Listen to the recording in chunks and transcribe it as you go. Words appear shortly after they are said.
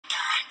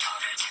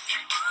I'm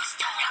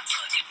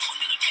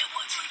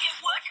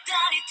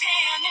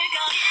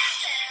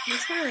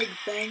just gonna like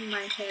bang my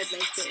head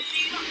like this.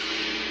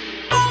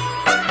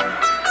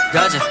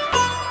 가자.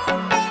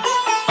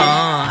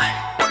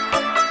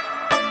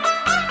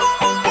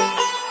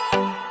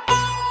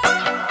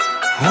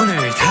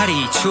 오늘 달이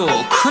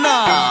좋구나.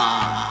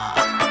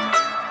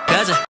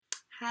 가자.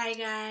 Hi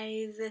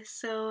guys,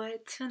 so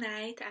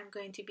tonight I'm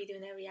going to be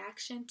doing a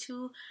reaction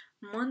to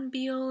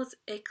Moonbyul's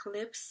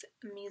Eclipse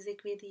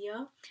music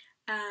video.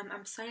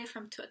 I'm sorry if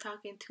I'm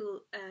talking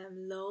too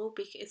low,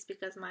 it's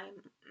because my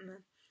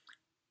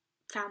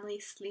family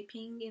is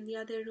sleeping in the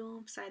other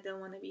room, so I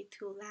don't want to be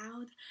too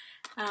loud.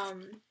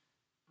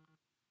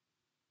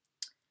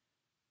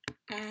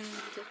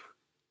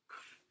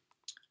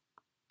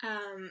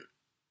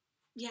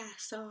 Yeah,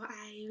 so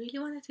I really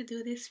wanted to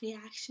do this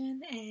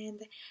reaction, and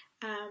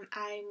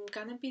by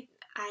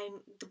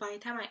the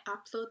time I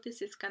upload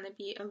this, it's gonna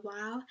be a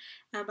while,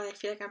 but I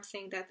feel like I'm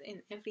saying that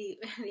in every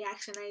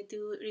reaction I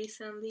do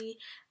recently.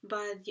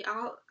 But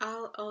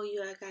I'll owe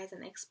you guys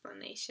an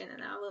explanation,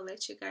 and I will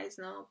let you guys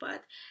know.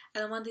 But I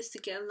don't want this to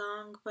get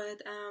long,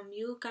 but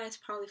you guys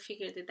probably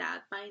figured it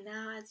out by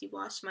now as you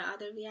watch my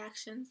other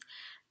reactions.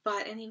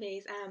 But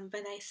anyways,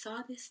 when I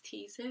saw this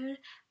teaser,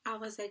 I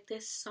was like,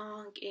 this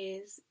song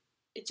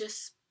it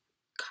just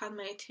caught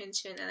my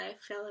attention and I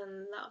fell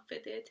in love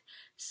with it.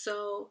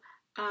 So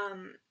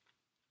and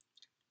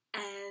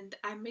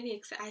I'm really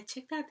excited. I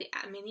checked out the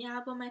mini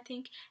album, I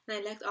think, and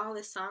I liked all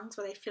the songs,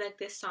 but I feel like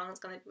this song is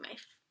gonna be my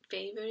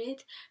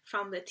favorite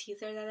from the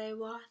teaser that I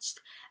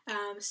watched.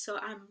 So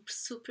I'm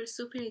super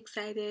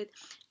excited.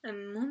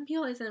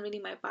 Moonbyul isn't really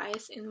my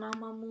bias in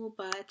Mamamoo,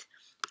 but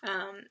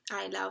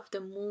I love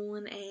the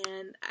moon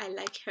and I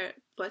like her,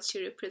 what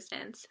she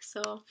represents.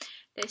 So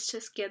let's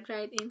just get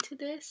right into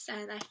this.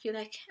 And I feel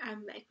like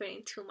I'm like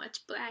wearing too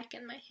much black,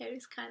 and my hair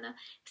is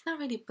it's not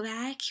really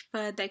black,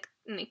 but like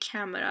in the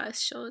camera it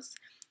shows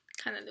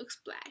looks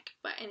black.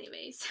 But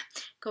anyways,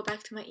 go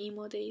back to my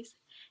emo days.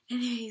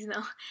 Anyways,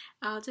 no,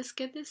 I'll just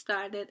get this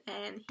started,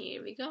 and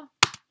here we go.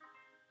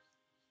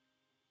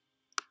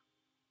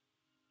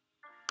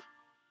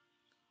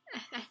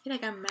 I feel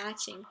like I'm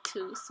matching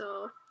too,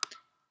 so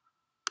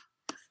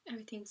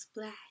everything's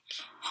black.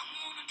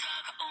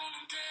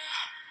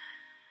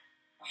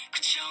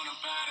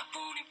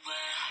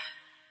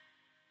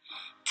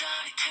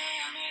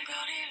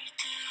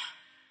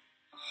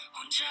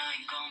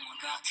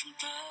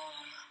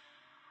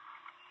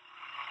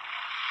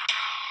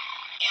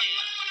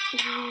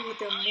 Ooh,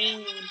 the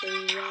moon, the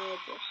red.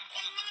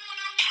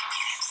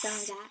 Saw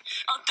that.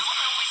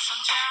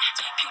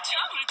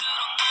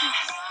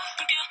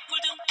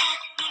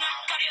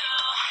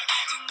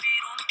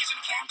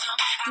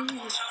 Ooh,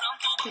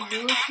 the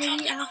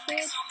military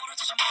outfit.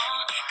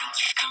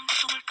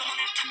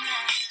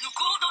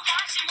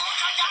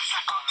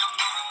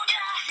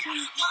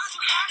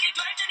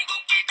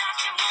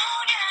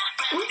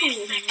 Ooh, the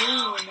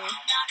moon.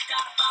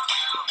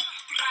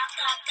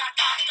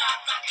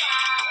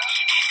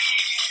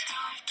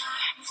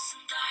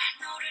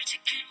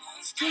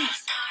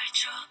 Yes.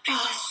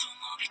 Oh,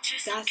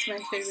 that's my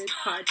favorite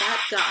part. That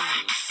got me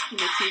in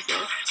the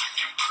teaser.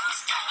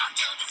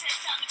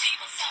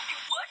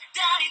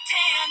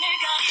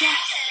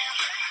 Yes.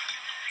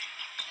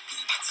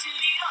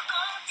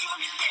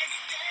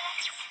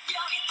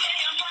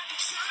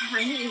 I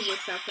knew it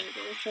was up like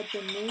this, but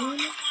the moon.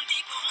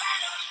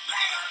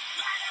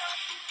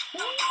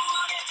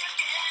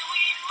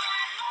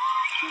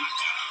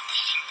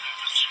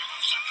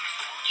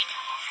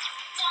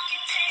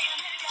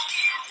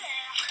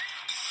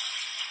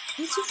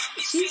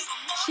 She's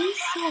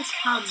so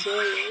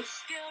tomboyish.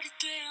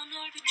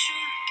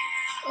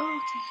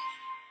 Okay,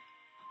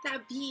 that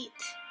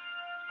beat.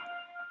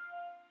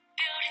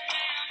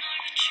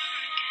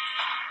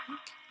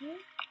 Okay.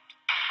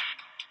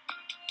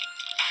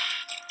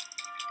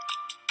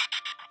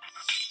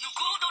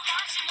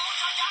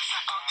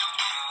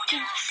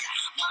 Yes.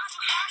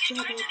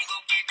 Love it.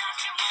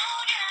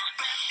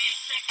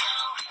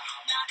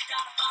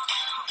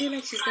 I feel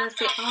like she's gonna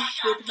stay off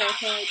with her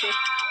head,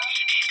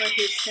 or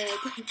his head.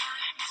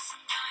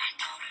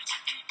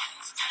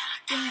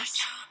 Yes.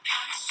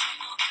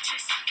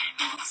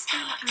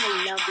 I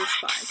love this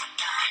part.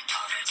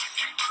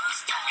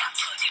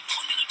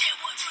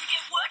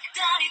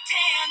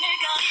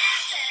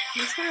 I'm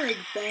just gonna like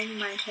bang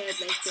my head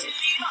like this.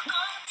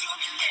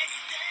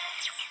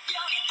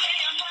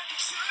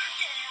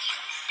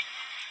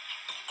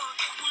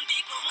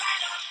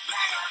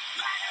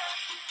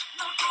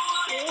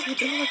 Oh,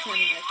 don't look at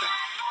me like that.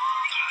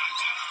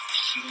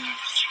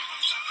 Yes.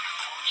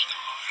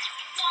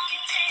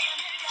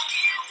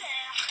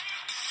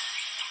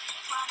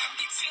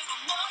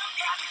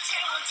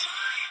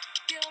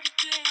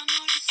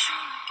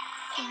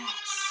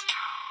 Yes.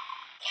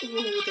 Ooh,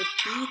 the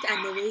beat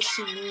and the way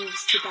she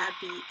moves to that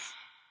beat.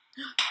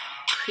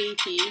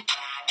 Creepy.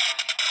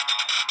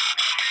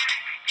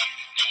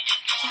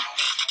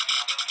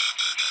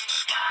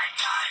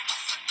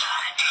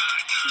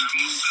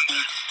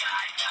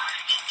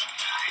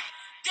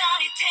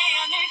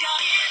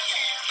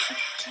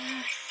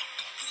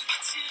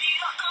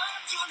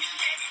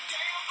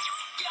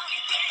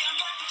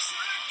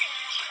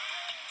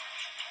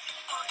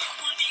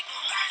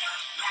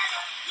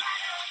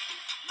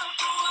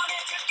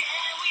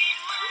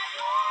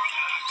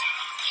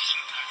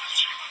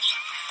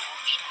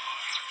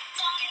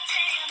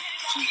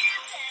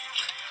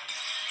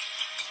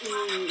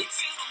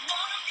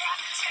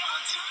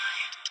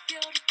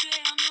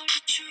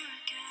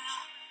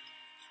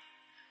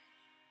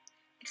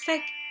 It's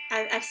like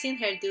I've seen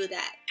her do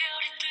that.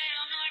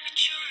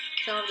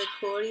 Some of the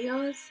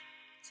choreos,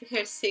 it's like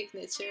her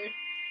signature.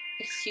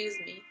 Excuse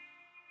me.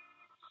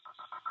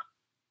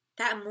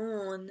 That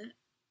moon,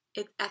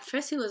 at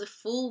first it was a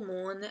full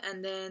moon,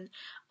 and then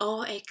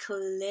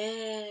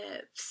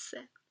eclipse.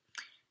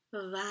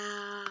 Wow,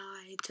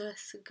 I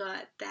just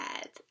got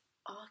that.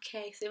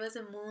 Okay, so it was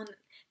a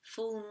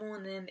full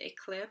moon and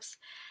eclipse.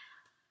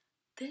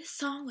 This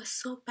song was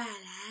so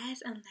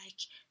badass and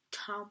like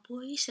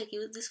tomboyish. Like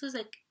this was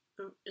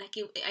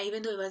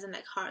even though it wasn't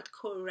like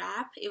hardcore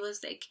rap, it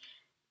was like,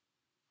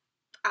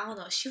 I don't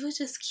know, she was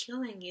just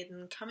killing it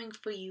and coming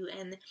for you.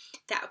 And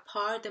that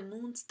part, the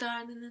moon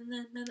star, I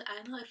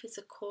don't know if it's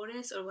a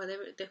chorus or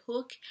whatever, the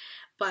hook,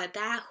 but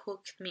that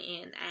hooked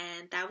me in,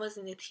 and that was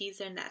in the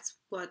teaser, and that's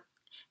what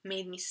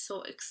made me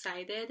so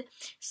excited.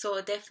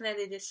 So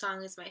definitely this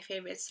song is my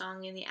favorite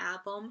song in the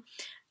album.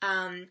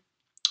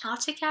 I'll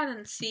check out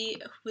and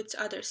see which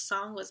other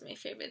song was my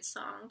favorite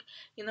song.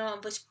 You know,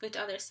 which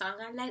other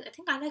song I liked. I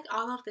think I liked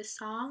all of the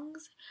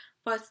songs,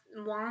 but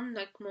one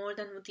like more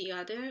than the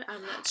other.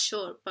 I'm not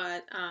sure,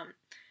 but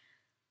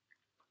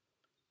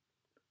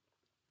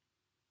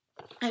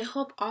I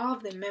hope all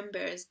of the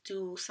members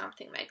do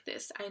something like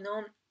this. I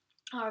know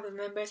all of the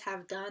members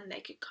have done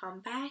like a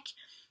comeback,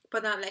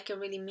 but not like a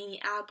really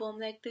mini album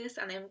like this,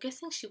 and I'm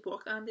guessing she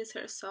worked on this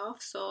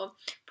herself, so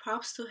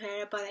props to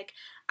her. But like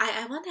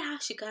I wonder how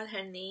she got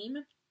her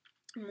name,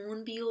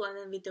 Moonbyul, and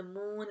then with the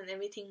moon and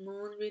everything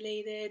moon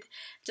related.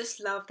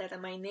 Just love that,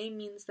 and my name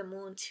means the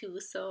moon too,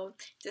 so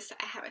just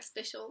I have a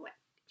special like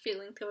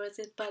feeling towards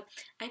it. But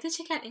I had to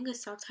check out English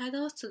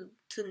subtitles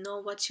to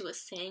know what she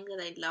was saying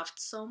that I loved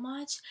so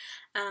much.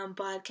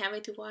 But can't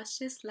wait to watch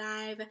this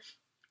live.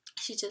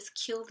 She just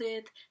killed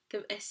it.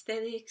 The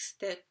aesthetics,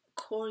 the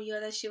choreo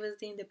that she was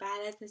doing, the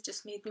badassness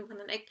just made me want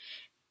to like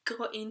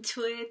go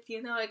into it.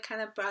 You know, it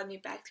kind of brought me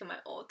back to my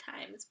old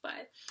times,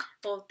 but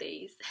old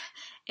days.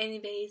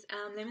 Anyways,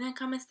 let me know in the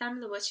comments down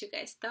below what you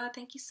guys thought.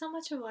 Thank you so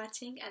much for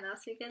watching, and I'll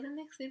see you guys in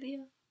the next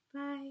video.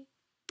 Bye.